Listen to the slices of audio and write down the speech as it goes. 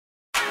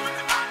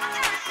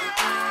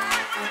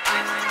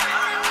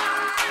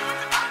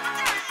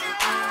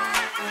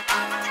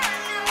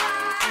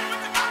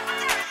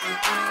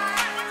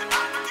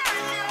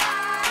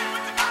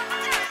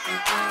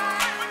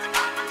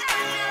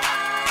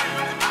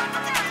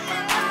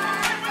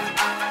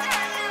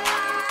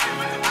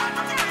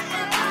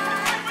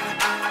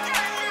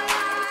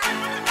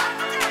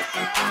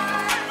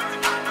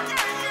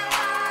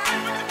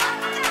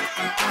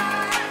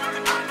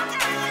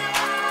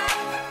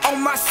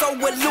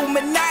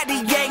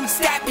Illuminati ain't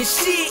stopping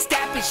shit.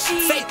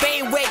 Fake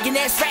bandwagon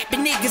ass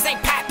rapping niggas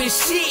ain't popping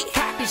shit.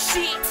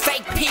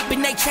 Fake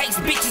peeping, they chase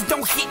bitches,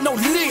 don't hit no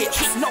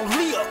lips.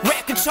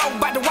 Rap controlled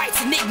by the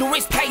whites and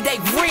ignorance, pay they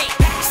rent.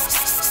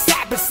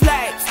 Cypress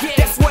slaves,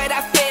 that's what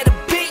I fed a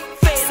beat.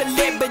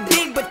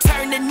 Celebrity, but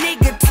turn a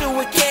nigga to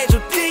a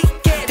casualty.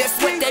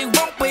 That's what they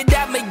want, but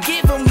I'ma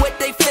give them what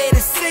they fed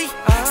to see.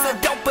 So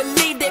don't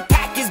believe that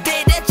Pac is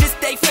dead, that's just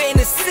they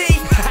fantasy.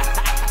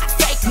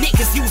 Fake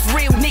niggas use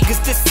real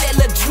niggas to sell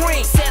a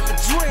dream.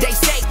 They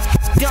say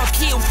don't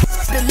kill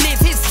to live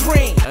his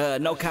dream.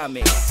 No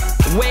comment.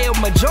 Well,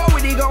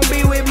 majority gon'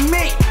 be with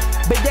me,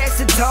 but that's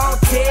a tall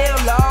tale.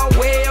 All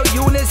well,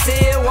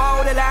 Unicell,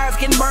 all the lies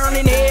can burn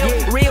in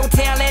hell. Real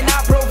talent,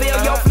 I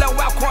prevail. Your flow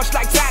out crunch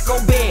like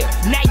Taco Bell.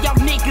 Now y'all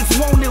niggas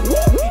want it,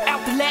 woo.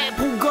 Out the lab,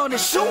 who gonna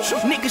shoot?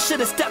 Niggas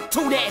should've stuck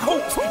to that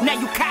hoop. Now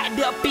you caught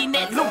up in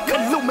that loop.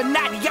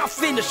 Illuminati, y'all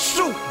finna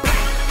shoot.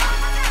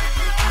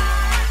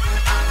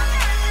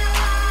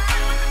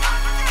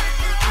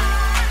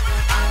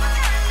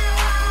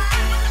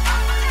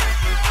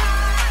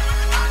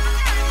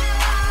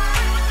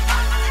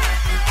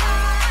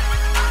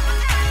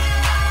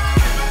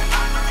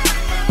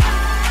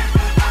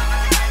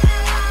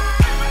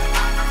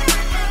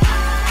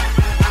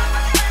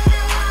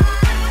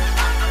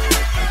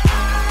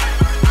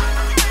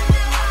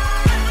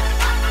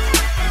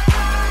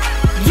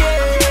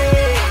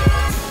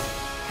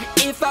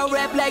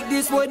 Like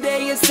this, would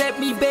they accept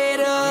me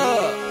better?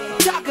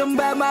 Talking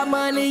about my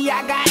money,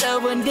 I got a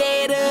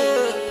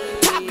vendetta.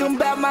 Talking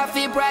about my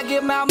fit,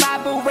 bragging about my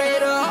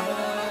Beretta.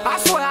 I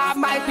swear I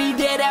might be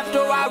dead after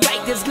I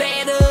write this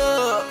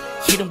letter.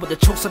 Hit him with the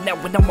truth, so now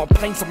when I'm on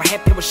planes, I'ma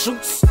have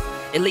parachutes.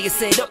 Elias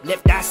set up,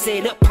 left eye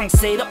set up, punk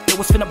set up, it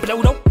was finna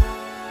blow though.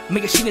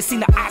 Nigga, she done seen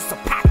the eyes of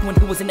Pac when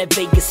he was in that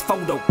Vegas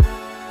photo.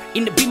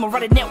 In the beamer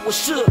running out was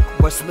shook,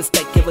 worst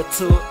mistake ever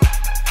took.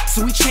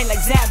 So we train like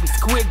zombies,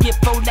 career get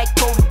fold like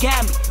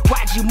origami.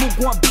 Yg Mook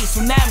one beat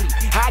tsunami.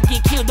 I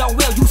get killed, oh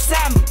well, you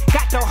sign me.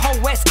 Got the whole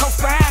West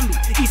Coast behind me.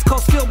 East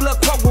Coast feel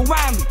blood, quote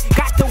rewind me.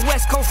 Got the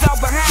West Coast all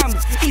behind me.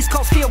 East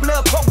Coast feel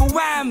blood, quote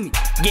rewind me.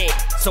 Yeah,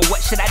 so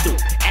what should I do?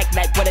 Act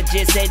like what I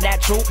just said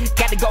not true.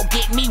 Gotta go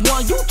get me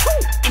one, you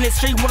too.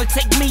 Industry wanna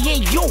take me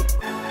and you.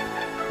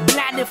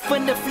 Blinded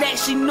from the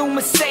flashy new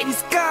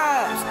Mercedes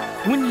cars.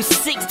 When you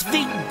 6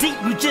 feet deep,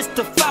 you just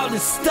a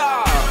falling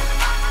star.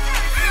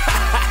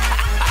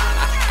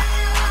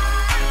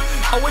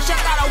 I wish I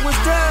thought I was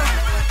done.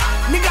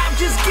 Nigga, I'm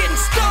just getting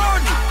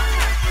started.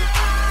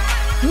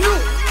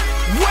 New